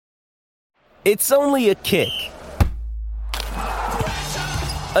It's only a kick,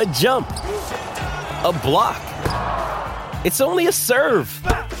 a jump, a block. It's only a serve.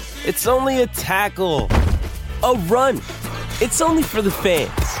 It's only a tackle, a run. It's only for the fans.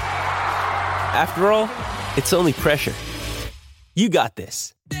 After all, it's only pressure. You got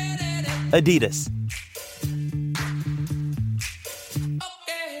this. Adidas.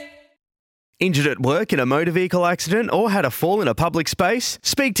 Injured at work in a motor vehicle accident or had a fall in a public space?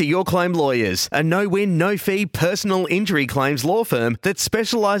 Speak to Your Claim Lawyers, a no-win, no-fee personal injury claims law firm that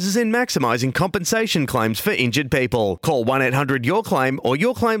specialises in maximising compensation claims for injured people. Call 1-800-YOUR-CLAIM or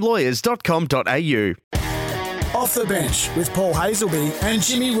yourclaimlawyers.com.au. Off the Bench with Paul Hazelby and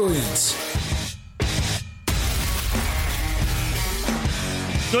Jimmy Williams.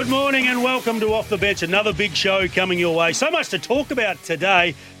 Good morning and welcome to Off the Bench, another big show coming your way. So much to talk about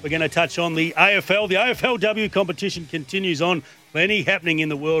today. We're going to touch on the AFL. The AFLW competition continues on. Plenty happening in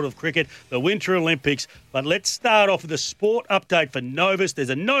the world of cricket, the Winter Olympics. But let's start off with a sport update for Novus. There's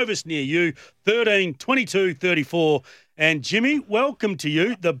a Novus near you, 13 22 34. And Jimmy, welcome to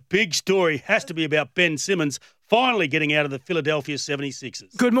you. The big story has to be about Ben Simmons finally getting out of the Philadelphia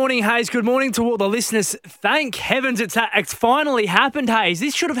 76ers. Good morning, Hayes. Good morning to all the listeners. Thank heavens it's finally happened, Hayes.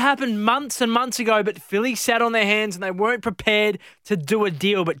 This should have happened months and months ago, but Philly sat on their hands and they weren't prepared to do a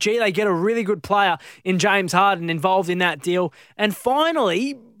deal. But, gee, they get a really good player in James Harden involved in that deal. And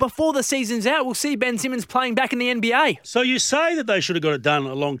finally, before the season's out, we'll see Ben Simmons playing back in the NBA. So you say that they should have got it done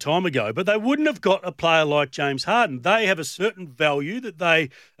a long time ago, but they wouldn't have got a player like James Harden. They have a certain value that they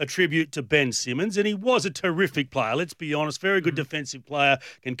attribute to Ben Simmons, and he was a terrific player, let's be honest. Very good defensive player,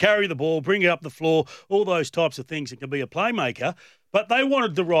 can carry the ball, bring it up the floor, all those types of things. It can be a playmaker. But they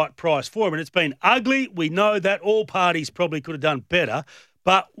wanted the right price for him, and it's been ugly. We know that all parties probably could have done better.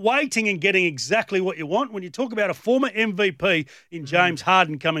 But waiting and getting exactly what you want, when you talk about a former MVP in James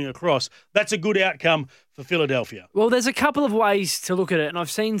Harden coming across, that's a good outcome for Philadelphia. Well, there's a couple of ways to look at it, and I've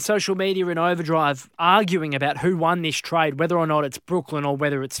seen social media in overdrive arguing about who won this trade, whether or not it's Brooklyn or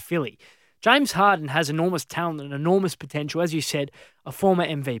whether it's Philly. James Harden has enormous talent and enormous potential, as you said, a former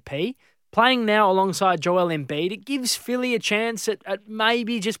MVP. Playing now alongside Joel Embiid, it gives Philly a chance at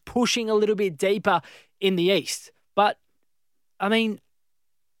maybe just pushing a little bit deeper in the East. But, I mean,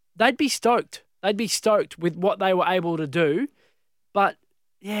 they'd be stoked. They'd be stoked with what they were able to do. But,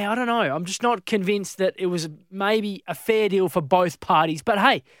 yeah, I don't know. I'm just not convinced that it was maybe a fair deal for both parties. But,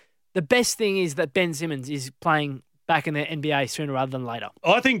 hey, the best thing is that Ben Simmons is playing back in the NBA sooner rather than later.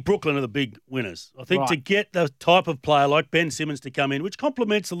 I think Brooklyn are the big winners. I think to get the type of player like Ben Simmons to come in, which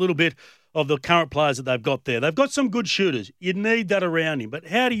complements a little bit of the current players that they've got there. They've got some good shooters. You need that around him. But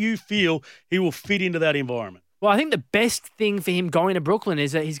how do you feel he will fit into that environment? Well, I think the best thing for him going to Brooklyn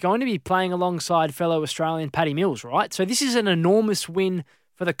is that he's going to be playing alongside fellow Australian Paddy Mills, right? So this is an enormous win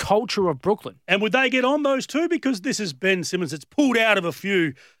for the culture of Brooklyn. And would they get on those two? Because this is Ben Simmons. It's pulled out of a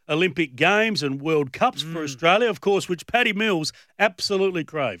few Olympic Games and World Cups for Australia, of course, which Paddy Mills absolutely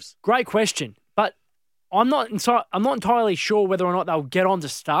craves. Great question. But I'm not entirely sure whether or not they'll get on to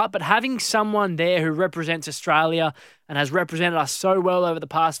start, but having someone there who represents Australia and has represented us so well over the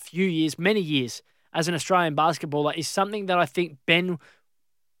past few years, many years, as an Australian basketballer is something that I think Ben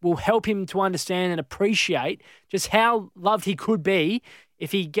will help him to understand and appreciate just how loved he could be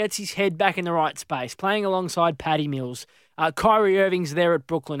if he gets his head back in the right space, playing alongside Paddy Mills. Kyrie Irving's there at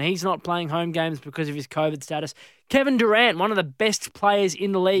Brooklyn. He's not playing home games because of his COVID status. Kevin Durant, one of the best players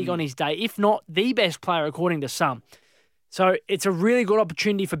in the league on his day, if not the best player according to some. So it's a really good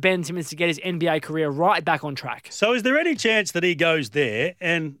opportunity for Ben Simmons to get his NBA career right back on track. So is there any chance that he goes there?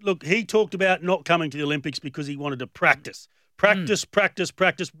 And look, he talked about not coming to the Olympics because he wanted to practice,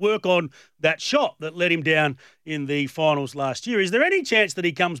 work on that shot that let him down in the finals last year. Is there any chance that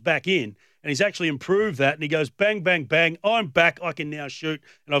he comes back in and he's actually improved that and he goes, bang, bang, bang, I'm back, I can now shoot,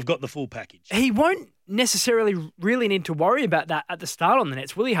 and I've got the full package? He won't necessarily really need to worry about that at the start on the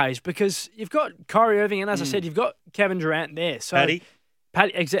Nets, will he, Hayes? Because you've got Kyrie Irving and, as I said, you've got Kevin Durant there. So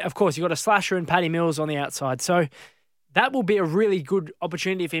Paddy, of course, you've got a slasher and Paddy Mills on the outside. So that will be a really good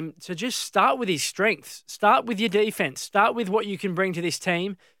opportunity for him to just start with his strengths. Start with your defense. Start with what you can bring to this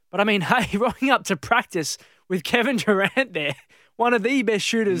team. But, I mean, hey, rocking up to practice with Kevin Durant there, one of the best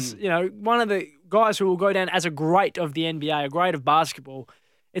shooters, one of the guys who will go down as a great of the NBA, a great of basketball,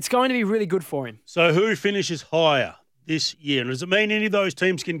 it's going to be really good for him. So who finishes higher this year? And does it mean any of those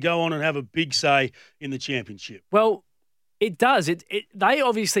teams can go on and have a big say in the championship? Well, it does. They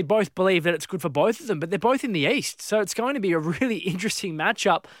obviously both believe that it's good for both of them, but they're both in the East. So it's going to be a really interesting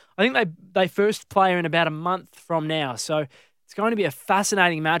matchup. I think they first play in about a month from now. So it's going to be a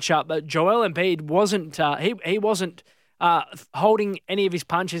fascinating matchup. But Joel Embiid wasn't holding any of his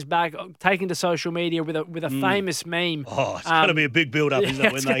punches back, taking to social media with a famous meme. Oh, it's going to be a big build-up, isn't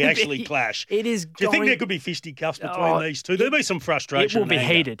it, when they actually clash? It is. Do you think there could be fisticuffs between these two? There'll be some frustration. It will be and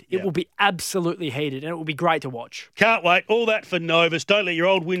anger. heated. Yeah. It will be absolutely heated, and it will be great to watch. Can't wait. All that for Novus. Don't let your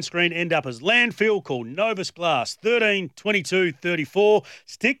old windscreen end up as landfill. Call Novus Glass 13 22 34.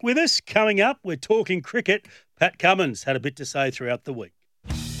 Stick with us. Coming up, we're talking cricket. Pat Cummins had a bit to say throughout the week.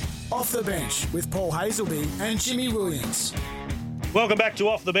 Off the Bench with Paul Hazelby and Jimmy Williams. Welcome back to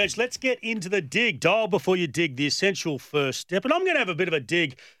Off the Bench. Let's get into the dig. Dial before you dig, the essential first step. And I'm going to have a bit of a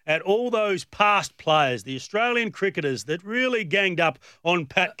dig at all those past players, the Australian cricketers that really ganged up on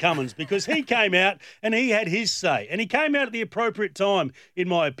Pat Cummins, because he came out and he had his say. And he came out at the appropriate time, in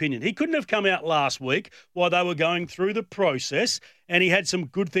my opinion. He couldn't have come out last week while they were going through the process, and he had some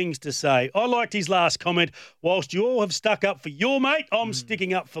good things to say. I liked his last comment. Whilst you all have stuck up for your mate, I'm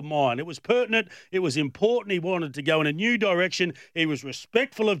sticking up for mine. It was pertinent. It was important. He wanted to go in a new direction. He was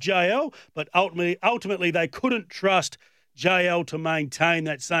respectful of JL, but ultimately they couldn't trust JL to maintain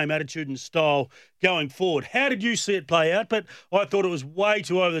that same attitude and style going forward. How did you see it play out? But I thought it was way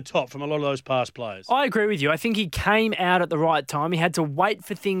too over the top from a lot of those past players. I agree with you. I think he came out at the right time. He had to wait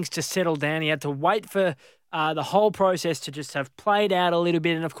for things to settle down. He had to wait for the whole process to just have played out a little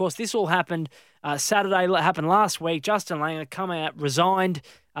bit. And, of course, this all happened Saturday, happened last week. Justin Langer come out, resigned.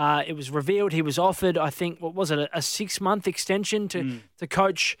 It was revealed he was offered, I think, what was it, a 6-month extension to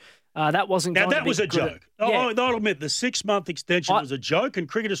coach. That wasn't now, going that to be was a good. joke. Yeah. I'll admit the 6-month extension was a joke, and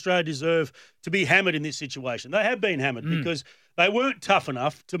Cricket Australia deserve to be hammered in this situation. They have been hammered because they weren't tough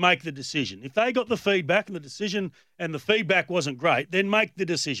enough to make the decision. If they got the feedback and the decision and the feedback wasn't great, then make the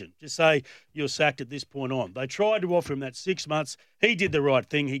decision. Just say you're sacked at this point on. They tried to offer him that 6 months. He did the right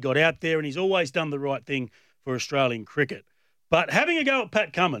thing. He got out there, and he's always done the right thing for Australian cricket. But having a go at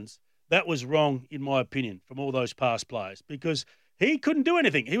Pat Cummins, that was wrong, in my opinion, from all those past players, because he couldn't do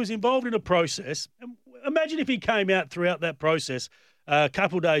anything. He was involved in a process. Imagine if he came out throughout that process a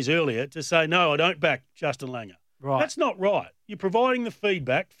couple of days earlier to say, no, I don't back Justin Langer. Right. That's not right. You're providing the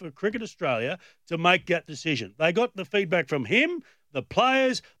feedback for Cricket Australia to make that decision. They got the feedback from him, the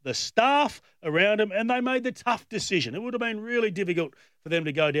players, the staff around him, and they made the tough decision. It would have been really difficult for them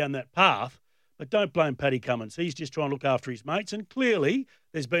to go down that path. But don't blame Paddy Cummins. He's just trying to look after his mates. And clearly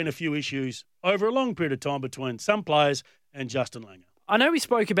there's been a few issues over a long period of time between some players and Justin Langer. I know we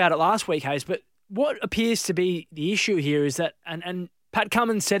spoke about it last week, Hayes, but what appears to be the issue here is that, and Pat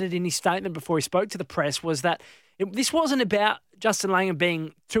Cummins said it in his statement before he spoke to the press, was that this wasn't about Justin Langer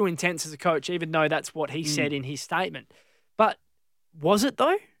being too intense as a coach, even though that's what he said in his statement. But was it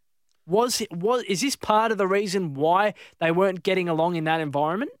though? Is this part of the reason why they weren't getting along in that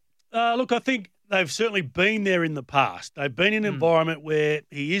environment? Look, I think they've certainly been there in the past. They've been in an environment where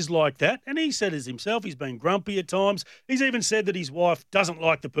he is like that, and he said as himself, he's been grumpy at times. He's even said that his wife doesn't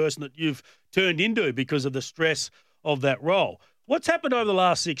like the person that you've turned into because of the stress of that role. What's happened over the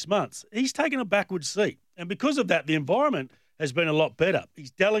last 6 months? He's taken a backward seat, and because of that, the environment has been a lot better.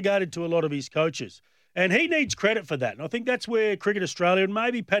 He's delegated to a lot of his coaches, and he needs credit for that. And I think that's where Cricket Australia and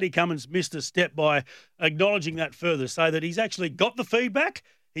maybe Paddy Cummins missed a step by acknowledging that further, so that he's actually got the feedback.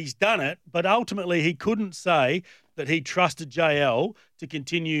 He's done it, but ultimately he couldn't say that he trusted JL to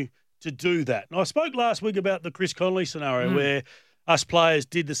continue to do that. And I spoke last week about the Chris Connolly scenario where us players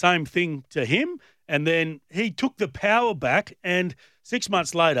did the same thing to him, and then he took the power back, and 6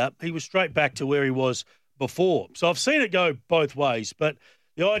 months later he was straight back to where he was before. So I've seen it go both ways, but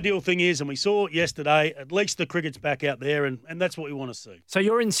the ideal thing is, and we saw it yesterday, at least the cricket's back out there, and that's what we want to see. So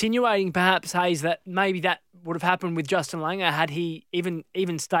you're insinuating perhaps, Hayes, that maybe that would have happened with Justin Langer had he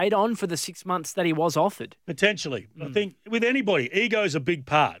even stayed on for the 6 months that he was offered? Potentially. I think with anybody, ego's a big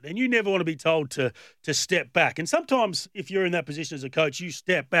part, and you never want to be told to step back. And sometimes if you're in that position as a coach, you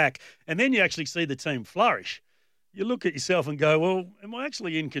step back, and then you actually see the team flourish. You look at yourself and go, well, am I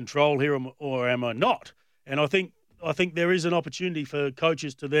actually in control here or am I not? And I think there is an opportunity for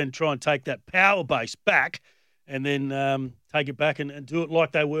coaches to then try and take that power base back and then take it back and do it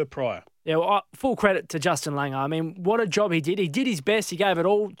like they were prior. Yeah, well, full credit to Justin Langer. I mean, what a job he did. He did his best. He gave it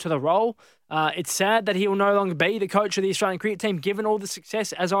all to the role. It's sad that he will no longer be the coach of the Australian cricket team, given all the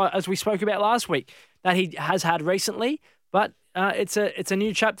success, as we spoke about last week, that he has had recently. But it's a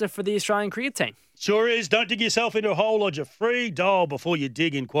new chapter for the Australian cricket team. Sure is. Don't dig yourself into a hole. Lodge a free dial before you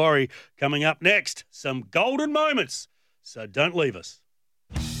dig inquiry. Coming up next, some golden moments. So don't leave us.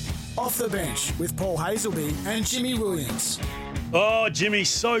 Off the Bench with Paul Hazelby and Jimmy Williams. Oh, Jimmy,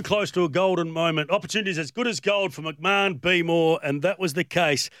 so close to a golden moment. Opportunities as good as gold for McMahon, B. Moore, and that was the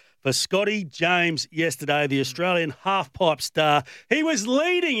case for Scotty James yesterday, the Australian half-pipe star. He was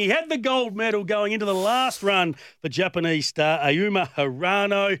leading. He had the gold medal going into the last run for Japanese star Ayuma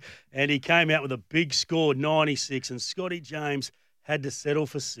Hirano, and he came out with a big score, 96, and Scotty James had to settle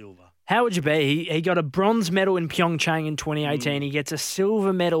for silver. How would you be? He got a bronze medal in Pyeongchang in 2018. He gets a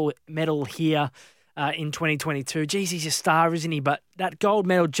silver medal here in 2022. Geez, he's a star, isn't he? But that gold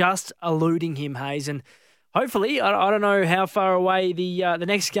medal just eluding him, Hayes. And hopefully, I don't know how far away the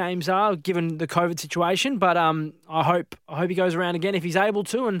next games are, given the COVID situation. But I hope he goes around again if he's able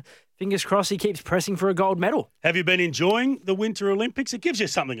to. And fingers crossed he keeps pressing for a gold medal. Have you been enjoying the Winter Olympics? It gives you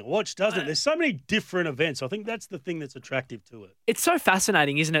something to watch, doesn't it? There's so many different events. I think that's the thing that's attractive to it. It's so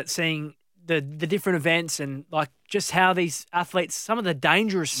fascinating, isn't it, seeing the different events and like just how these athletes, some of the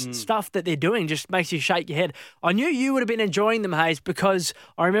dangerous stuff that they're doing just makes you shake your head. I knew you would have been enjoying them, Hayes, because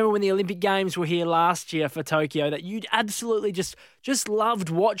I remember when the Olympic Games were here last year for Tokyo that you absolutely just loved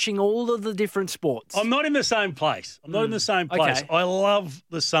watching all of the different sports. I'm not in the same place. Okay. I love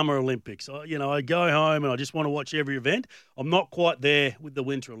the Summer Olympics. I go home and I just want to watch every event. I'm not quite there with the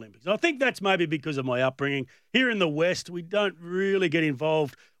Winter Olympics. I think that's maybe because of my upbringing. Here in the West, we don't really get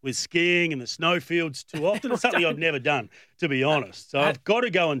involved with skiing and the snowfields too often. It's something I've never done, to be honest. So I've got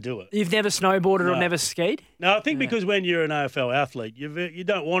to go and do it. You've never snowboarded or never skied? No, I think because when you're an AFL athlete, you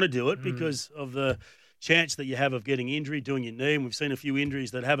don't want to do it because of the chance that you have of getting injury, doing your knee. And we've seen a few injuries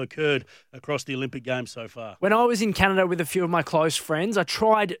that have occurred across the Olympic Games so far. When I was in Canada with a few of my close friends, I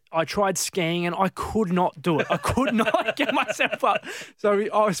tried skiing and I could not do it. I could not get myself up. So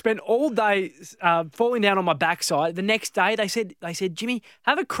I spent all day falling down on my backside. The next day they said, Jimmy,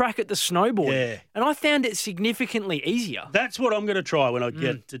 have a crack at the snowboard. Yeah. And I found it significantly easier. That's what I'm going to try when I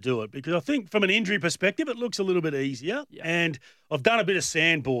get to do it, because I think from an injury perspective, it looks a little bit easier. Yeah. And I've done a bit of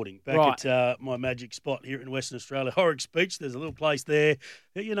sandboarding back at my magic spot here in Western Australia, Horrocks Beach. There's a little place there.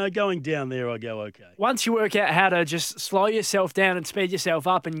 Going down there, I go okay. Once you work out how to just slow yourself down and speed yourself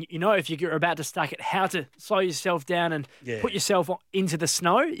up, and if you're about to stack it, how to slow yourself down and put yourself into the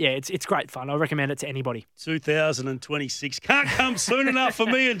snow, it's great fun. I recommend it to anybody. 2026 can't come soon enough for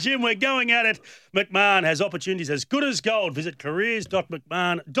me and Jim. We're going at it. McMahon has opportunities as good as gold. Visit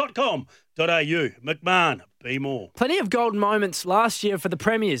careers.mcmahon.com.au. McMahon, be more. Plenty of golden moments last year for the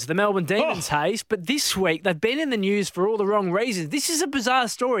Premiers, the Melbourne Demons, Hayes, but this week they've been in the news for all the wrong reasons. This is a bizarre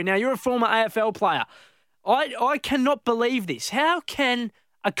story. Now, you're a former AFL player. I cannot believe this. How can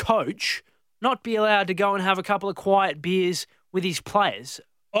a coach not be allowed to go and have a couple of quiet beers with his players?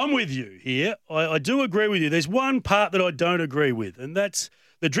 I'm with you here. I do agree with you. There's one part that I don't agree with, and that's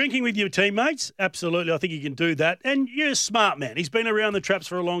the drinking with your teammates. Absolutely, I think you can do that. And you're a smart man. He's been around the traps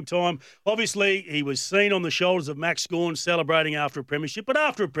for a long time. Obviously, he was seen on the shoulders of Max Gawn celebrating after a premiership. But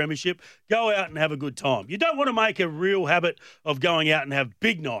after a premiership, go out and have a good time. You don't want to make a real habit of going out and have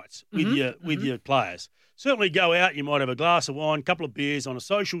big nights with your players. Certainly go out, you might have a glass of wine, a couple of beers on a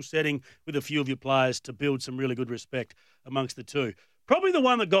social setting with a few of your players to build some really good respect amongst the two. Probably the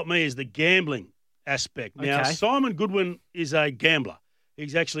one that got me is the gambling aspect. Now, Simon Goodwin is a gambler.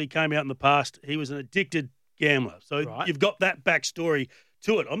 He's actually came out in the past. He was an addicted gambler. So you've got that backstory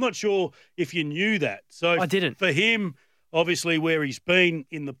to it. I'm not sure if you knew that. So I didn't. For him, obviously, where he's been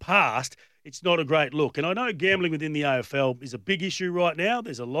in the past, it's not a great look. And I know gambling within the AFL is a big issue right now.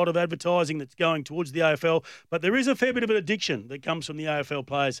 There's a lot of advertising that's going towards the AFL, but there is a fair bit of an addiction that comes from the AFL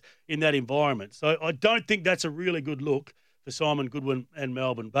players in that environment. So I don't think that's a really good look for Simon Goodwin and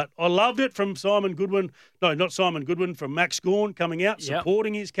Melbourne. But I loved it from Simon Goodwin. No, not Simon Goodwin, from Max Gawn coming out,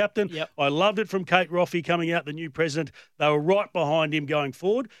 supporting his captain. I loved it from Kate Roffey coming out, the new president. They were right behind him going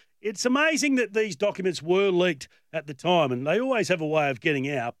forward. It's amazing that these documents were leaked at the time, and they always have a way of getting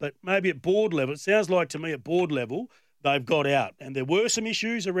out, but maybe at board level, it sounds like to me at board level, they've got out. And there were some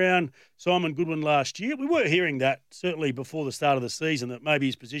issues around Simon Goodwin last year. We were hearing that certainly before the start of the season, that maybe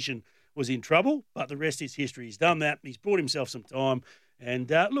his position was in trouble, but the rest is history. He's done that. He's bought himself some time. And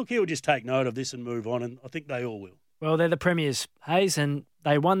look, he'll just take note of this and move on, and I think they all will. Well, they're the Premiers, Hayes, and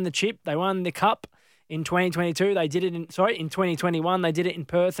they won the chip. They won the cup in 2022. They did it in 2021. They did it in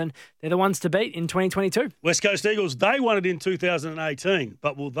Perth, and they're the ones to beat in 2022. West Coast Eagles, they won it in 2018,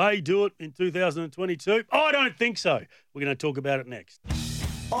 but will they do it in 2022? I don't think so. We're going to talk about it next.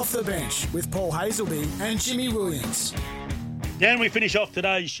 Off the Bench with Paul Hazelby and Jimmy Williams. And we finish off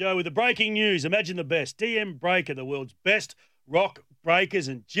today's show with the breaking news. Imagine the best. DM Breaker, the world's best rock breakers.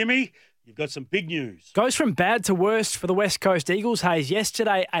 And Jimmy, you've got some big news. Goes from bad to worst for the West Coast Eagles, Hayes.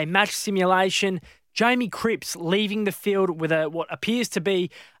 Yesterday, a match simulation Jamie Cripps leaving the field with what appears to be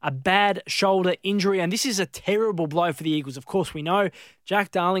a bad shoulder injury, and this is a terrible blow for the Eagles. Of course, we know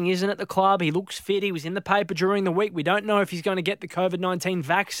Jack Darling isn't at the club. He looks fit. He was in the paper during the week. We don't know if he's going to get the COVID-19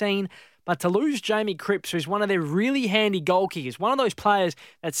 vaccine, but to lose Jamie Cripps, who's one of their really handy goal kickers, one of those players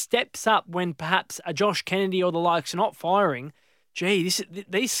that steps up when perhaps a Josh Kennedy or the likes are not firing,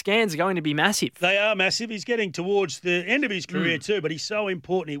 these scans are going to be massive. They are massive. He's getting towards the end of his career too, but he's so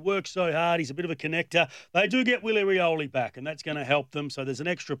important. He works so hard. He's a bit of a connector. They do get Willie Rioli back, and that's going to help them. So there's an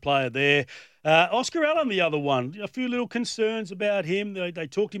extra player there. Oscar Allen, the other one. A few little concerns about him. They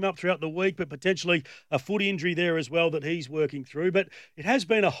talked him up throughout the week, but potentially a foot injury there as well that he's working through. But it has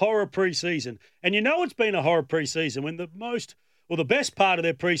been a horror pre-season. And you know it's been a horror pre-season when the best part of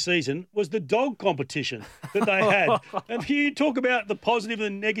their pre-season was the dog competition that they had. And you talk about the positive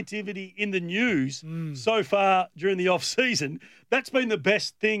and negativity in the news so far during the off-season. That's been the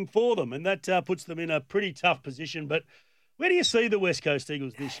best thing for them, and that puts them in a pretty tough position. But where do you see the West Coast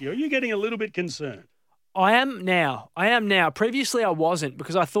Eagles this year? Are you getting a little bit concerned? I am now. Previously, I wasn't,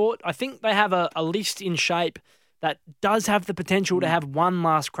 because I think they have a list in shape that does have the potential to have one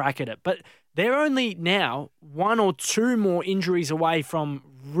last crack at it. But they're only now 1 or 2 more injuries away from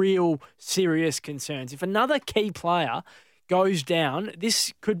real serious concerns. If another key player goes down,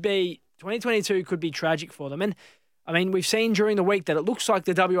 2022 could be tragic for them. And I mean, we've seen during the week that it looks like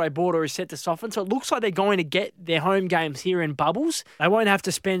the WA border is set to soften, so it looks like they're going to get their home games here in bubbles. They won't have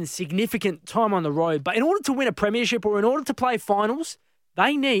to spend significant time on the road. But in order to win a premiership or in order to play finals,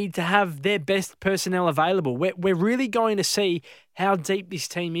 they need to have their best personnel available. We're really going to see how deep this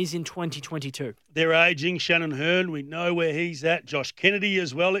team is in 2022. They're ageing. Shannon Hearn, we know where he's at. Josh Kennedy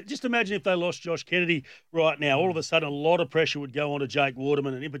as well. Just imagine if they lost Josh Kennedy right now. All of a sudden, a lot of pressure would go on to Jake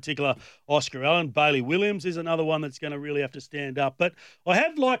Waterman, and in particular, Oscar Allen. Bailey Williams is another one that's going to really have to stand up. But I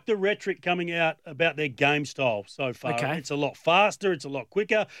have liked the rhetoric coming out about their game style so far. Okay. It's a lot faster. It's a lot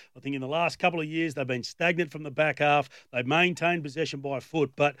quicker. I think in the last couple of years, they've been stagnant from the back half. They've maintained possession by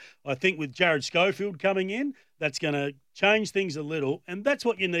foot. But I think with Jared Schofield coming in, that's going to change things a little, and that's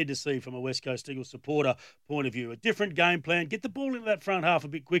what you need to see from a West Coast Eagles supporter point of view. A different game plan, get the ball into that front half a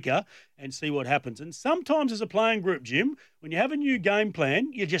bit quicker and see what happens. And sometimes as a playing group, Jim, when you have a new game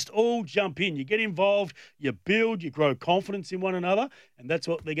plan, you just all jump in. You get involved, you build, you grow confidence in one another, and that's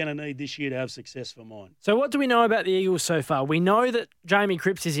what they're going to need this year to have success for mine. So what do we know about the Eagles so far? We know that Jamie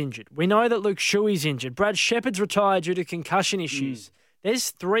Cripps is injured. We know that Luke Shuey's injured. Brad Shepherd's retired due to concussion issues. There's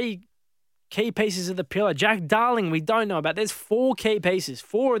 3 key pieces of the pillar. Jack Darling, we don't know about. There's 4 key pieces.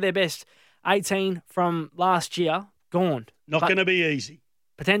 4 of their best 18 from last year gone. Not going to be easy.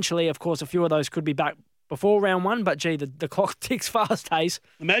 Potentially, of course, a few of those could be back before round 1, but gee, the clock ticks fast, Hayes.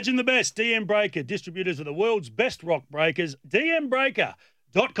 Imagine the best. DM Breaker, distributors of the world's best rock breakers.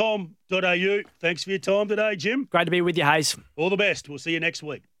 dmbreaker.com.au. Thanks for your time today, Jim. Great to be with you, Hayes. All the best. We'll see you next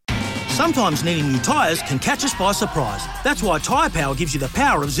week. Sometimes needing new tyres can catch us by surprise. That's why Tyre Power gives you the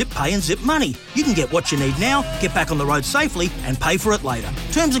power of zip pay and zip money. You can get what you need now, get back on the road safely and pay for it later.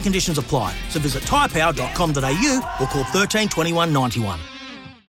 Terms and conditions apply. So visit tyrepower.com.au or call 13 21 91.